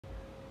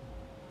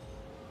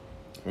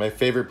My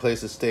favorite place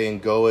to stay in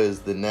Goa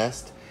is the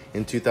Nest.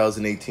 In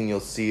 2018, you'll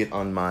see it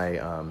on my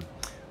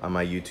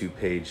YouTube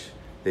page.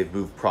 They've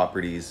moved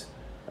properties,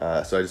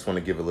 so I just want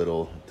to give a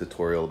little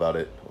tutorial about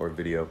it or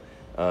video.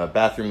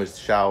 Bathroom with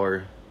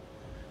shower,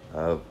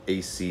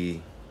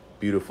 AC,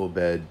 beautiful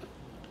bed.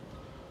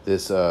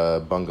 This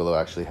bungalow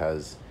actually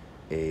has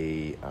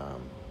a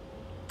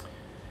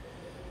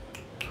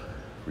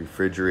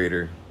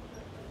refrigerator.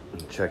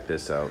 Check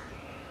this out.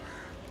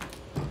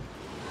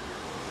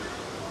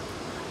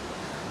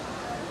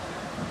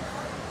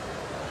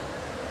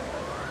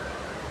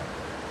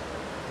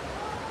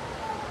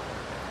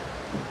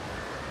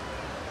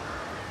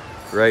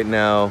 Right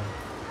now,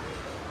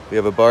 we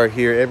have a bar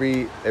here.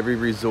 Every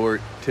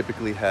resort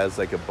typically has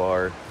like a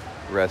bar,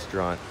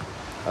 restaurant.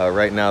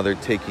 Right now, they're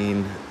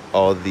taking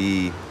all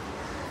the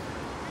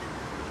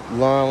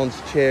lounge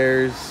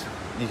chairs.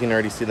 You can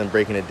already see them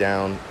breaking it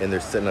down, and they're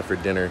setting up for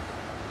dinner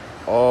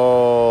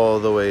all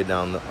the way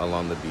down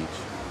along the beach.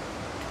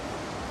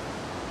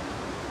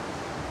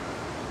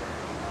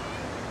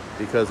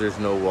 Because there's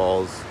no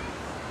walls,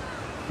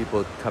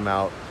 people come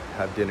out,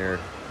 have dinner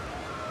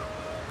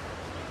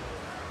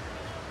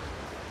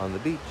on the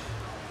beach.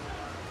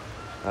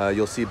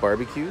 You'll see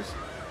barbecues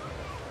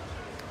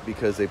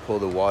because they pull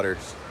the water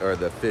or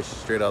the fish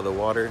straight out of the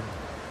water.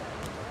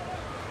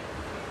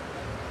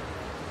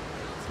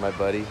 It's my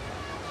buddy.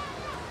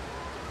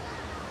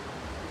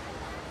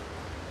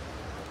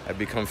 I've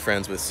become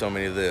friends with so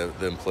many of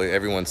the employees.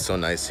 Everyone's so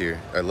nice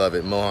here. I love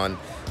it. Mohan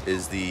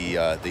is the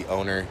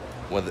owner,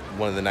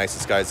 one of the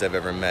nicest guys I've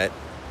ever met.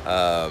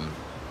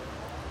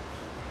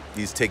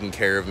 He's taking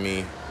care of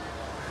me.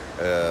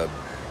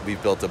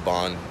 We've built a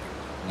bond.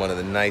 One of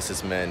the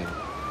nicest men.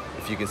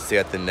 If you can stay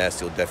at the Nest,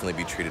 you'll definitely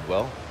be treated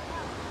well.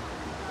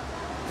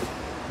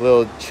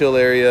 Little chill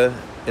area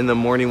in the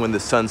morning when the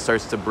sun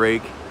starts to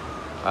break.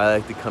 I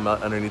like to come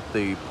out underneath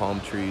the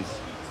palm trees,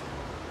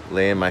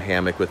 lay in my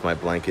hammock with my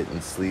blanket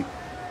and sleep.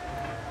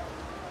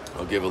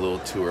 I'll give a little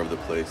tour of the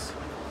place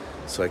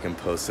so I can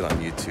post it on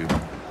YouTube.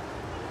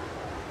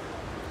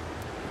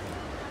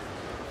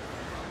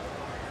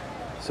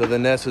 So the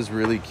Nest is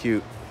really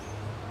cute.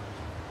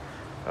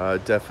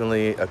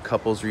 Definitely a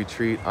couples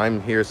retreat.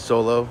 I'm here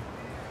solo.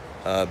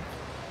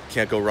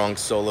 Can't go wrong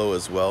solo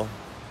as well.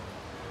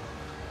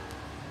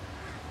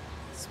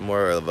 It's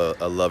more of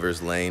a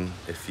lover's lane,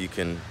 if you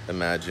can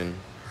imagine,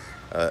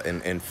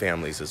 and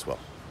families as well.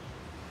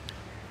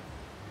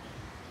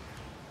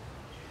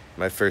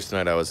 My first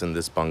night I was in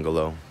this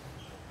bungalow.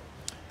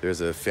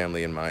 There's a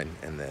family in mine,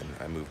 and then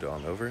I moved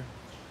on over.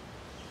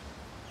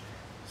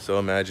 So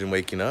imagine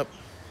waking up.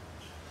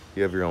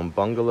 You have your own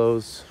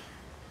bungalows.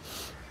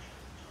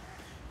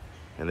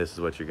 And this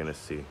is what you're gonna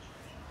see.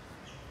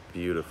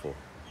 Beautiful.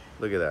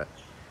 Look at that.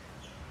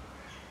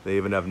 They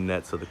even have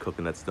nets so the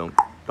coconuts don't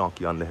donk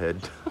you on the head.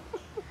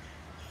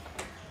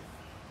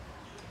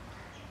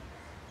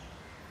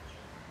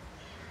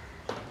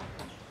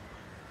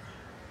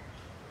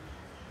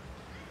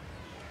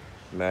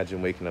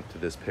 Imagine waking up to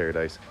this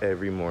paradise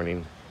every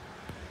morning.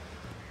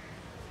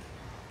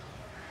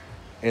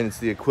 And it's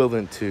the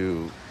equivalent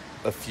to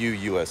a few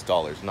US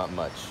dollars, not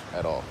much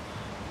at all.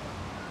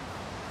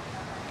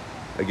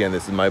 Again,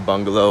 this is my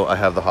bungalow. I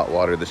have the hot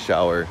water, the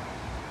shower.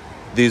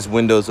 These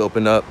windows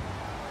open up.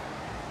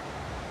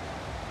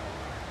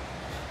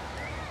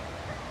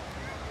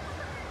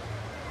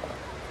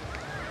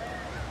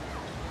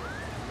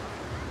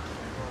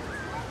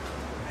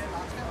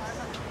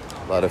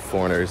 A lot of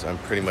foreigners. I'm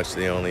pretty much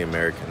the only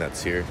American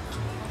that's here.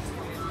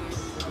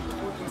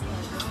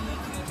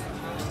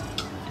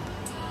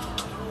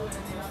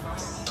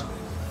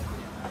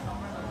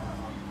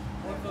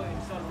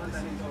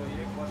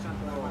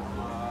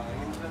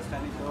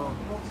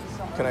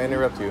 Can I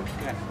interrupt you?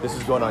 Yeah. This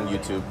is going on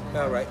YouTube.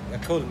 All right.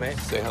 Cool, man.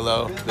 Say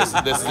hello. This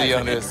is the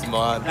owner, this is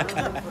Mohan.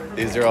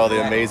 These are all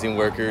the amazing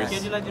workers.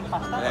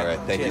 All right,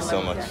 thank you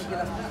so much.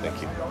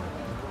 Thank you.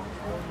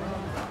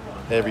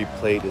 Every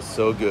plate is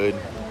so good.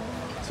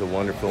 It's a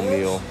wonderful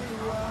meal.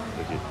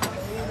 Look at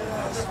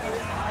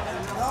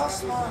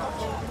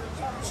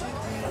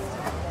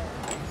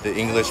the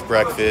English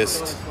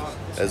breakfast,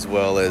 as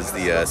well as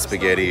the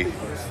spaghetti.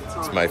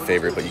 It's my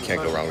favorite, but you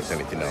can't go wrong with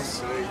anything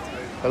else.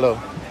 Hello.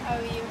 How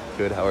are you?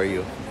 Good, how are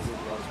you?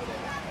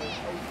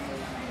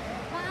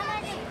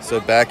 So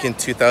back in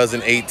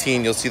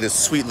 2018, you'll see this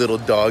sweet little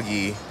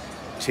doggy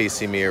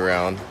chasing me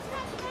around.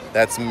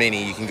 That's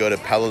Minnie. You can go to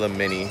Palolem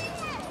Minnie.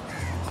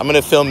 I'm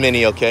gonna film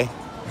Minnie, okay?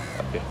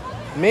 Okay.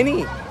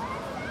 Minnie!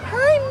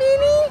 Hi,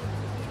 Minnie!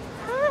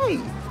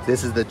 Hi!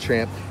 This is the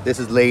tramp. This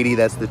is Lady,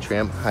 that's the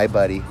tramp. Hi,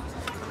 buddy.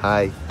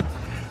 Hi.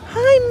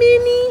 Hi,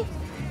 Minnie!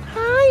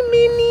 Hi,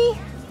 Minnie!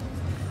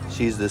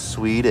 She's the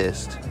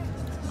sweetest.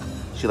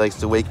 She likes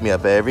to wake me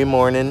up every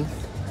morning.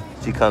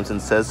 She comes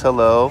and says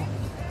hello.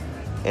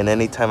 And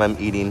anytime I'm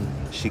eating,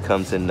 she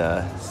comes and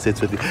sits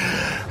with me.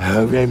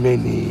 Oh,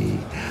 Minnie.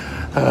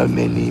 Oh,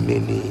 Minnie,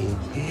 Minnie.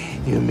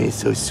 You're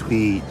so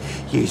sweet.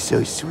 You're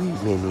so sweet,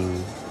 Minnie.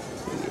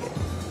 Yeah,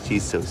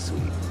 she's so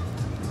sweet.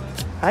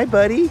 Hi,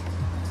 buddy.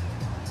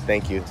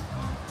 Thank you.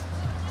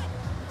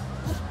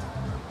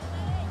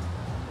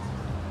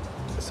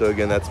 So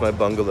again, that's my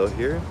bungalow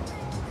here.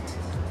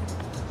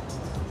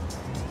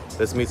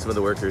 Let's meet some of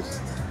the workers.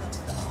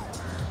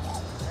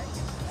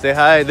 Say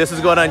hi, this is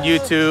going on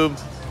YouTube.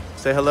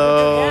 Say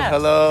hello,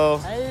 hello.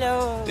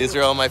 Hello. These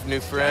are all my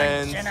new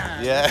friends.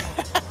 Yeah.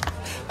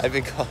 I've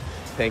been called,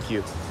 thank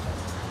you.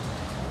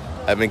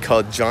 I've been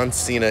called John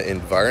Cena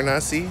in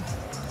Varanasi,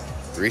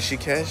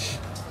 Rishikesh,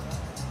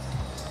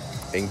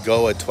 and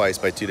Goa twice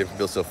by 2 different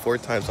people, so 4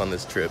 times on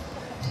this trip.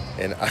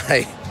 And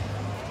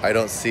I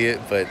don't see it,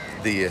 but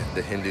the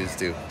Hindus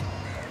do.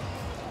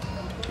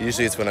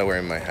 Usually it's when I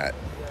wear my hat.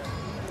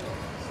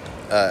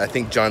 I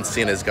think John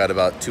Cena's got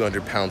about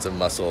 200 pounds of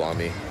muscle on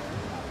me.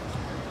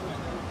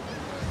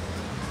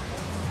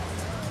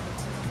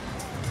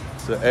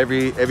 So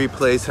every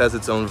place has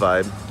its own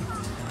vibe.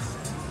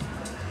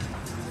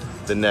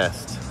 The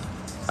Nest.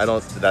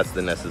 That's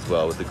the Nest as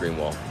well with the green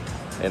wall.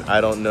 And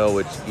I don't know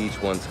which each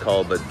one's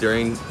called, but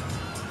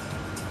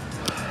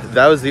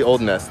that was the old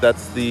Nest.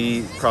 That's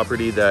the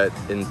property that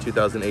in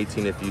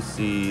 2018, if you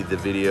see the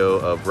video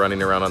of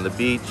running around on the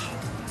beach,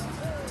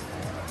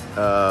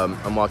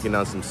 I'm walking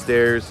down some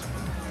stairs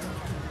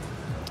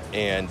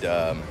and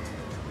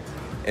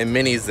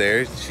Minnie's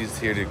there. She's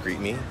here to greet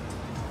me.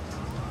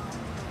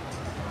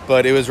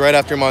 But it was right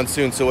after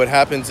monsoon. So what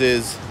happens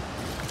is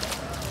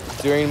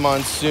during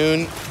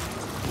monsoon,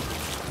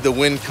 the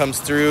wind comes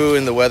through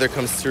and the weather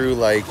comes through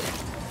like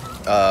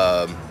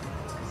a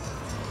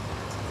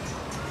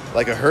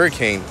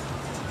hurricane.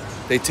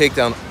 They take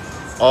down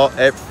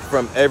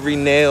from every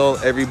nail,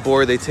 every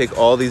board, they take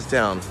all these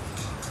down.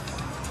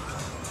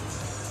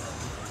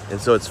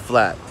 And so it's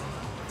flat.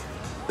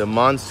 The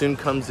monsoon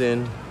comes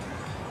in,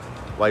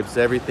 wipes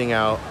everything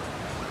out.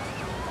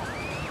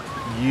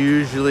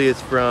 Usually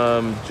it's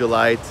from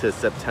July to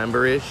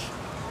September-ish.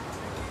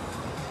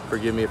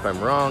 Forgive me if I'm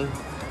wrong.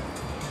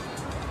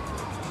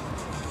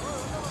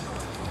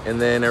 And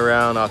then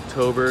around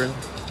October,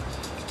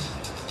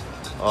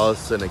 all of a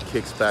sudden it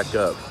kicks back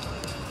up.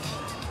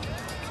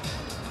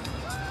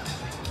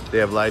 They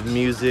have live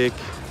music.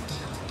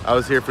 I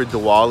was here for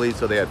Diwali,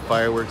 so they had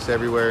fireworks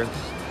everywhere.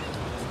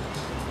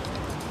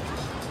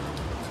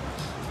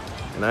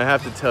 And I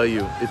have to tell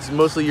you, it's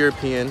mostly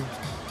European.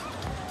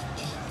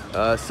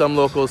 Some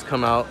locals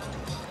come out.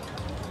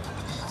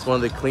 It's one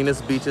of the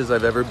cleanest beaches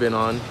I've ever been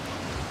on.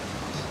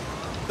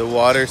 The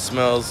water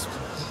smells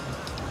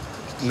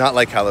not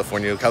like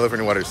California.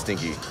 California water is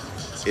stinky.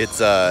 It's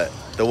the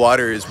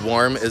water is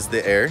warm as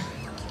the air.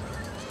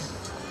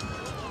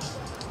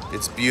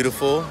 It's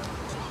beautiful.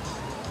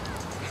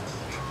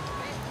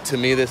 To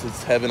me, this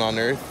is heaven on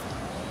earth.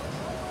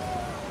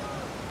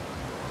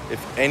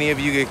 If any of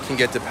you can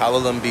get to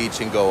Palolem Beach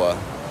in Goa,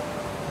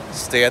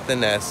 stay at the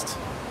Nest.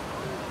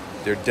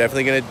 They're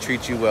definitely gonna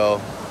treat you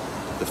well.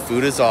 The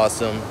food is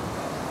awesome.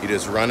 You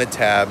just run a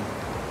tab.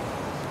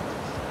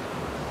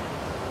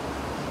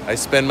 I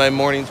spend my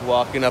mornings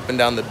walking up and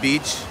down the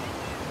beach.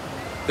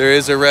 There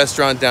is a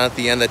restaurant down at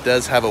the end that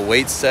does have a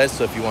weight set,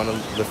 so if you want to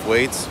lift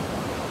weights,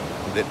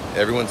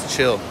 everyone's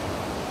chill.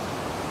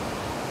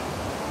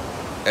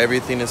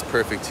 Everything is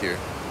perfect here.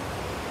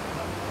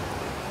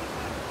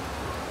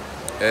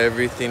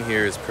 Everything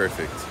here is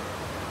perfect.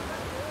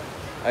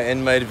 I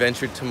end my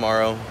adventure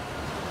tomorrow.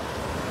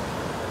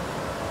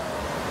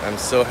 I'm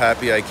so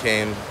happy I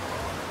came,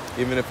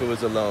 even if it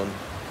was alone.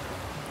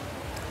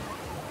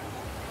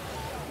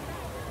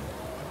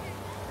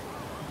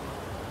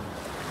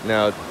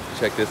 Now,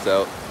 check this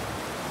out.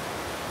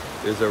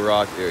 There's a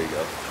rock, there you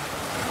go.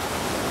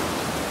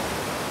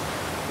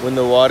 When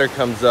the water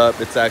comes up,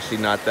 it's actually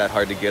not that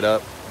hard to get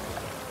up,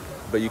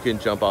 but you can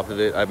jump off of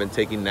it. I've been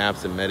taking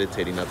naps and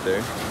meditating up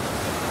there.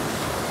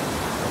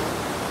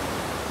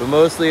 But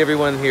mostly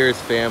everyone here is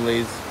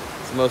families.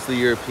 It's mostly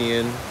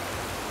European,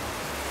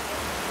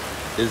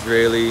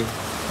 Israeli.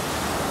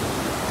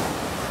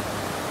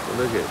 But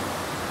look at it.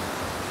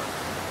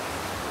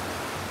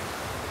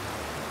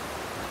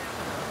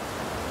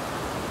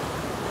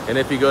 And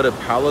if you go to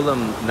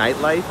Palolem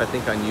Nightlife, I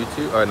think on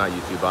YouTube, or not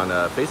YouTube, on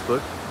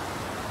Facebook,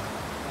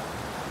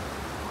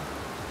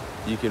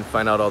 you can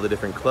find out all the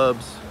different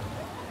clubs,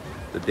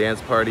 the dance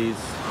parties.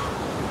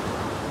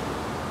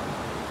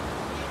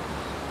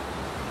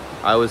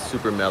 I was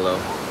super mellow.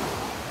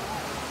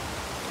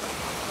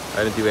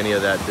 I didn't do any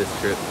of that this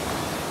trip.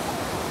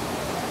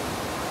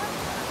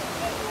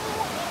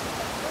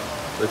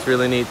 What's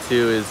really neat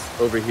too is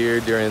over here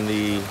during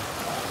the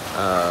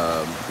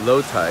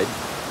low tide,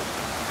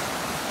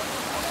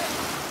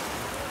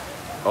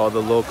 all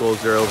the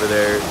locals are over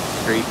there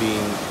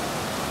scraping,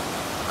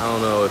 I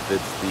don't know if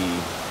it's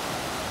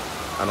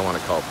I don't want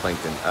to call it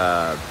plankton,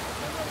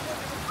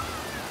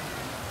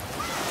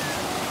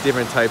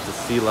 different types of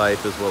sea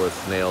life as well as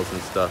snails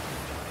and stuff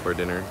for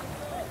dinner.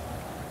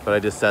 But I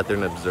just sat there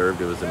and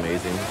observed. It was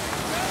amazing.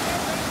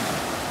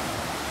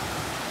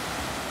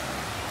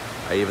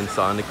 I even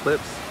saw an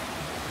eclipse.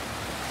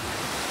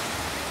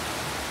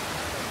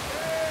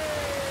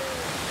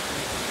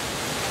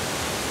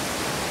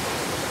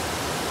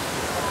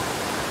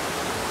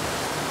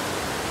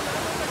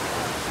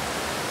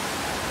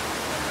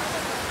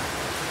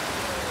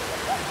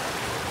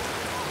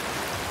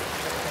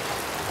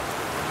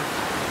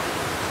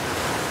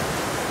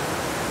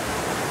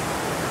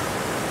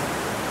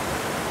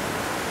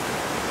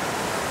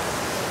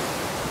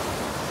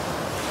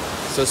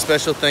 So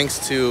special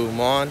thanks to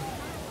Mohan.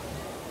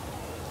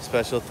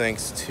 Special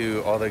thanks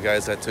to all the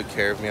guys that took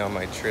care of me on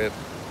my trip.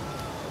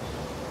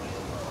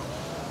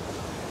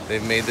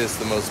 They've made this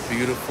the most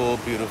beautiful,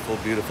 beautiful,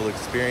 beautiful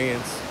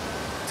experience.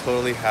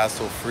 Totally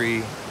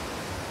hassle-free.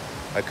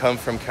 I come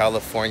from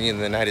California in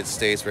the United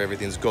States where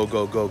everything's go,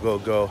 go, go, go,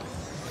 go.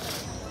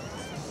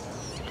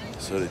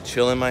 So to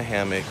chill in my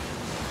hammock,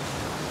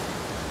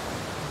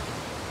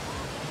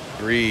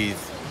 breathe,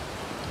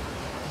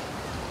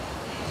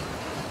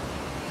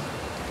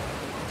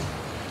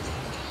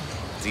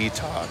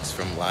 detox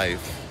from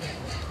life.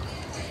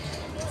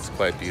 It's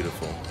quite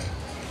beautiful.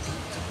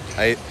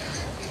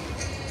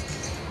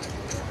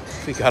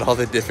 We got all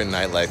the different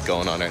nightlife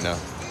going on right now.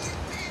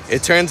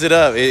 It turns it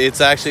up.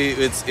 It's actually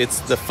it's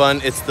the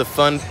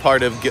fun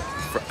part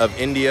of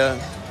India.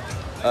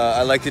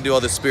 I like to do all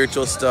the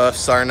spiritual stuff: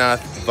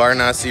 Sarnath,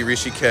 Varanasi,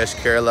 Rishikesh,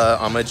 Kerala,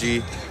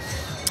 Amaji.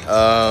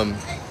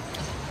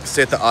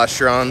 Stay at the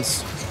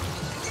ashrams,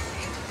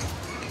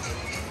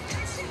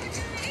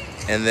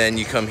 and then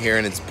you come here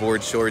and it's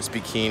board shorts,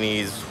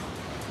 bikinis,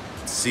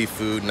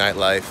 seafood,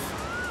 nightlife.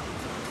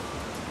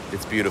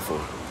 It's beautiful.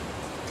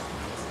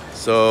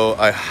 So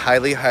I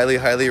highly, highly,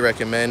 highly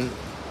recommend.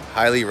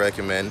 Highly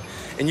recommend.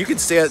 And you can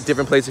stay at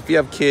different places if you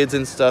have kids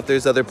and stuff.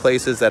 There's other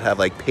places that have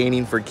like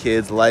painting for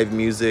kids, live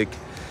music.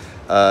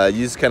 You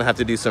just kind of have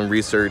to do some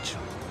research.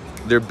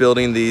 They're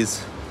building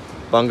these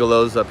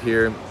bungalows up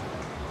here,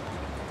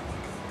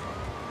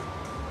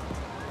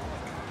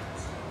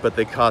 but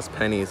they cost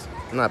pennies.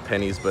 Not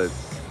pennies, but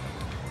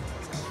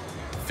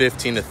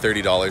 $15 to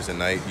 $30 a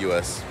night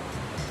US.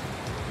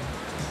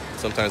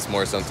 Sometimes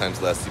more,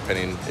 sometimes less,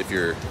 depending if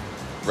you're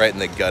right in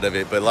the gut of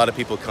it. But a lot of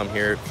people come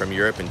here from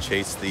Europe and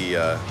chase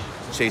their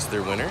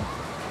winter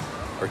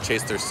or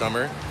chase their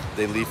summer.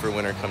 They leave for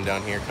winter, come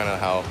down here, kind of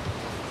how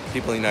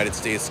people in the United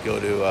States go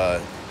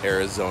to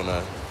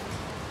Arizona,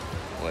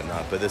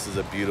 whatnot. But this is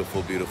a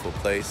beautiful, beautiful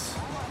place.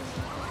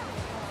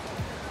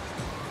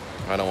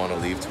 I don't want to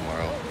leave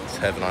tomorrow. It's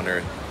heaven on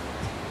earth.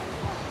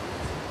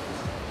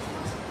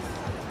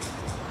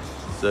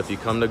 So if you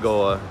come to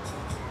Goa,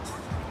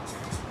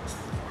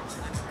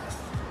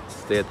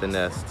 stay at the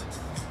Nest.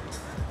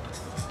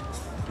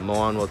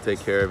 Mohan will take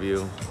care of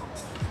you.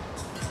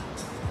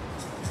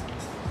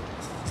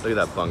 Look at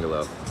that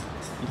bungalow.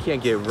 You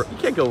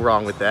can't go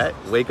wrong with that.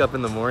 Wake up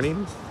in the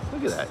morning.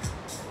 Look at that.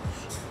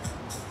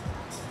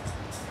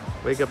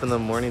 Wake up in the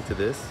morning to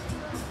this.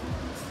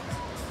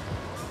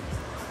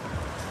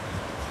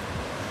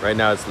 Right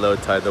now it's low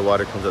tide. The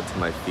water comes up to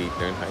my feet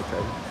during high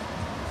tide.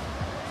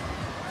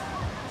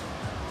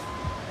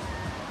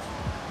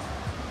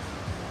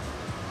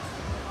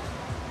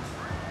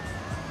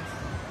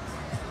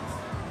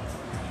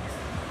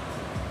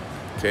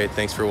 Okay,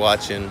 thanks for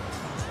watching.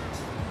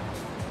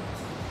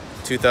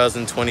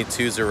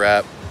 2022 is a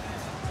wrap.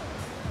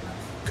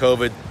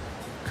 COVID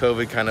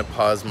kind of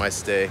paused my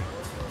stay.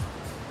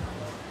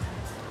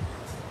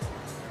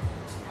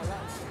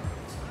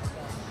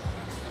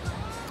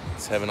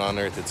 It's heaven on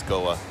earth. It's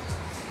Goa.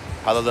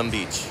 Palolem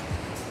Beach.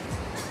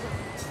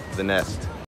 The Nest.